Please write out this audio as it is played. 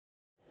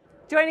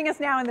Joining us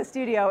now in the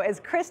studio is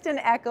Kristin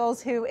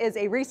Eccles, who is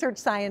a research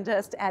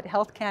scientist at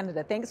Health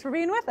Canada. Thanks for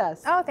being with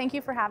us. Oh, thank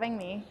you for having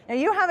me. Now,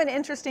 you have an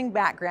interesting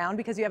background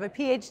because you have a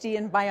PhD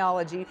in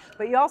biology,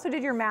 but you also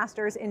did your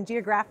master's in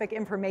geographic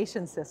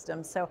information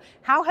systems. So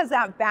how has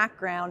that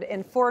background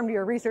informed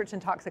your research in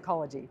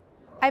toxicology?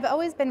 I've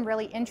always been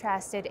really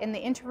interested in the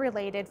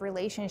interrelated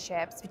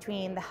relationships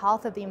between the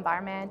health of the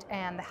environment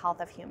and the health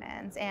of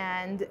humans.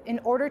 And in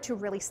order to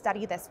really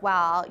study this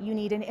well, you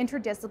need an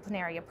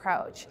interdisciplinary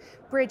approach,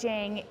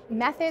 bridging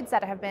methods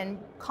that have been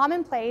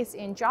commonplace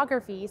in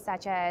geography,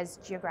 such as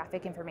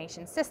geographic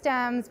information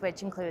systems,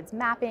 which includes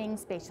mapping,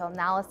 spatial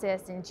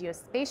analysis, and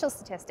geospatial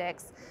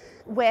statistics,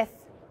 with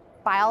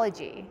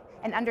biology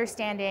and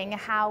understanding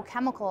how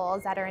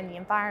chemicals that are in the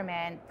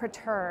environment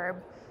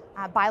perturb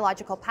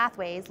biological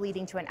pathways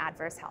leading to an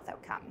adverse health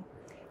outcome.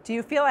 Do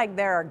you feel like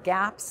there are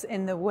gaps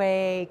in the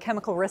way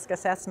chemical risk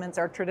assessments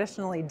are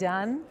traditionally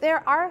done?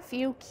 There are a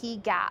few key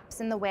gaps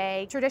in the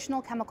way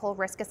traditional chemical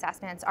risk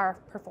assessments are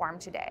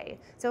performed today.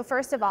 So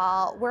first of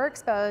all, we're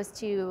exposed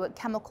to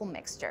chemical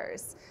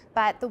mixtures,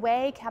 but the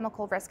way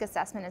chemical risk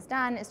assessment is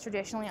done is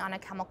traditionally on a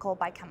chemical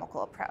by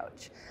chemical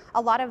approach.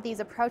 A lot of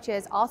these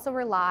approaches also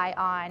rely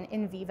on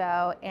in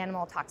vivo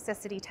animal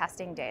toxicity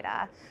testing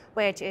data,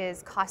 which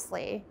is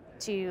costly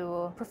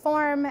to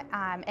perform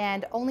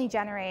and only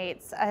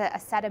generates a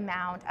set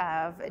amount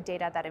of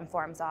data that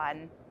informs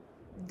on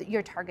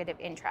your target of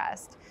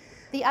interest.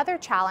 The other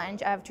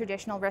challenge of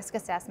traditional risk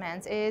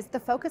assessments is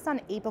the focus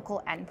on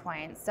apical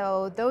endpoints.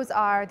 So those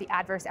are the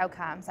adverse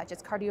outcomes such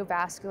as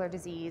cardiovascular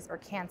disease or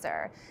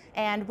cancer.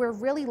 And we're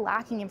really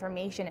lacking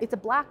information. It's a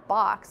black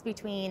box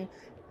between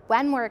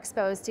when we're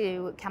exposed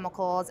to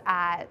chemicals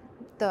at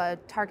the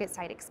target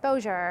site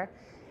exposure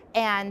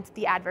and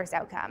the adverse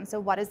outcome. So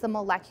what is the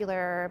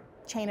molecular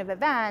chain of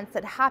events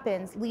that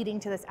happens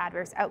leading to this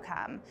adverse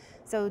outcome?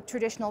 So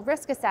traditional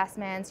risk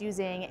assessments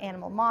using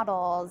animal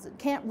models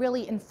can't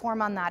really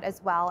inform on that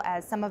as well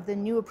as some of the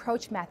new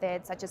approach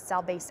methods such as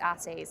cell-based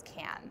assays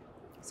can.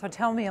 So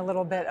tell me a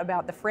little bit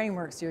about the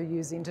frameworks you're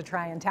using to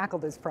try and tackle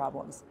these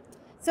problems.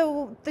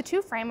 So the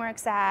two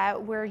frameworks that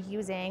we're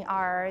using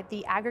are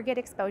the aggregate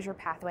exposure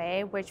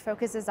pathway, which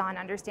focuses on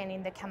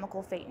understanding the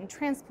chemical fate and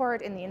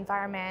transport in the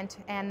environment,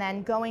 and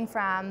then going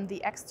from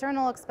the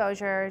external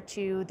exposure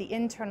to the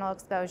internal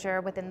exposure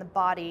within the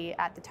body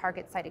at the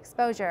target site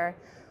exposure,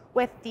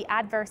 with the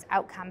adverse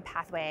outcome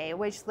pathway,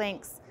 which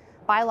links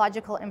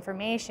biological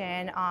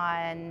information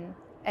on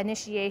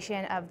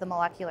initiation of the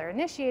molecular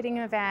initiating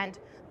event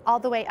all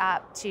the way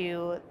up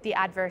to the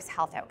adverse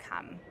health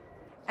outcome.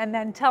 And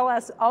then tell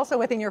us also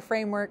within your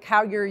framework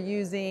how you're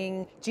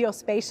using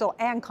geospatial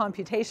and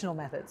computational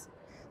methods.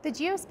 The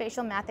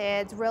geospatial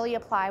methods really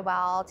apply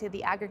well to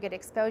the aggregate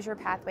exposure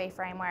pathway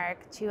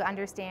framework to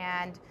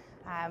understand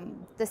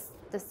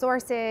the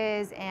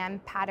sources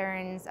and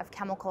patterns of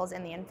chemicals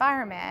in the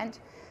environment.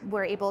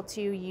 We're able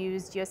to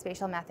use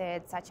geospatial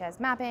methods such as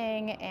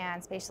mapping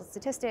and spatial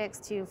statistics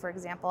to, for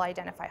example,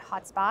 identify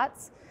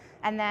hotspots.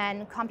 And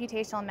then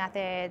computational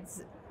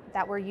methods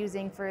that we're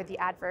using for the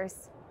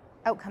adverse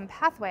outcome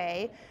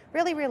pathway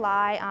really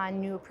rely on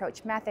new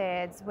approach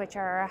methods, which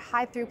are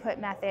high throughput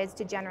methods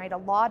to generate a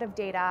lot of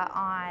data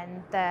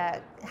on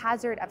the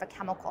hazard of a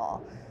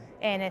chemical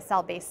in a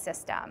cell-based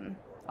system.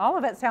 All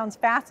of it sounds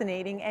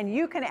fascinating, and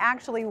you can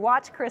actually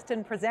watch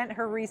Kristin present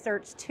her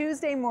research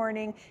Tuesday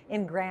morning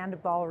in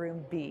Grand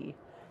Ballroom B.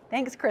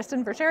 Thanks,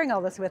 Kristin, for sharing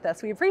all this with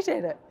us. We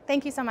appreciate it.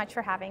 Thank you so much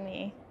for having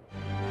me.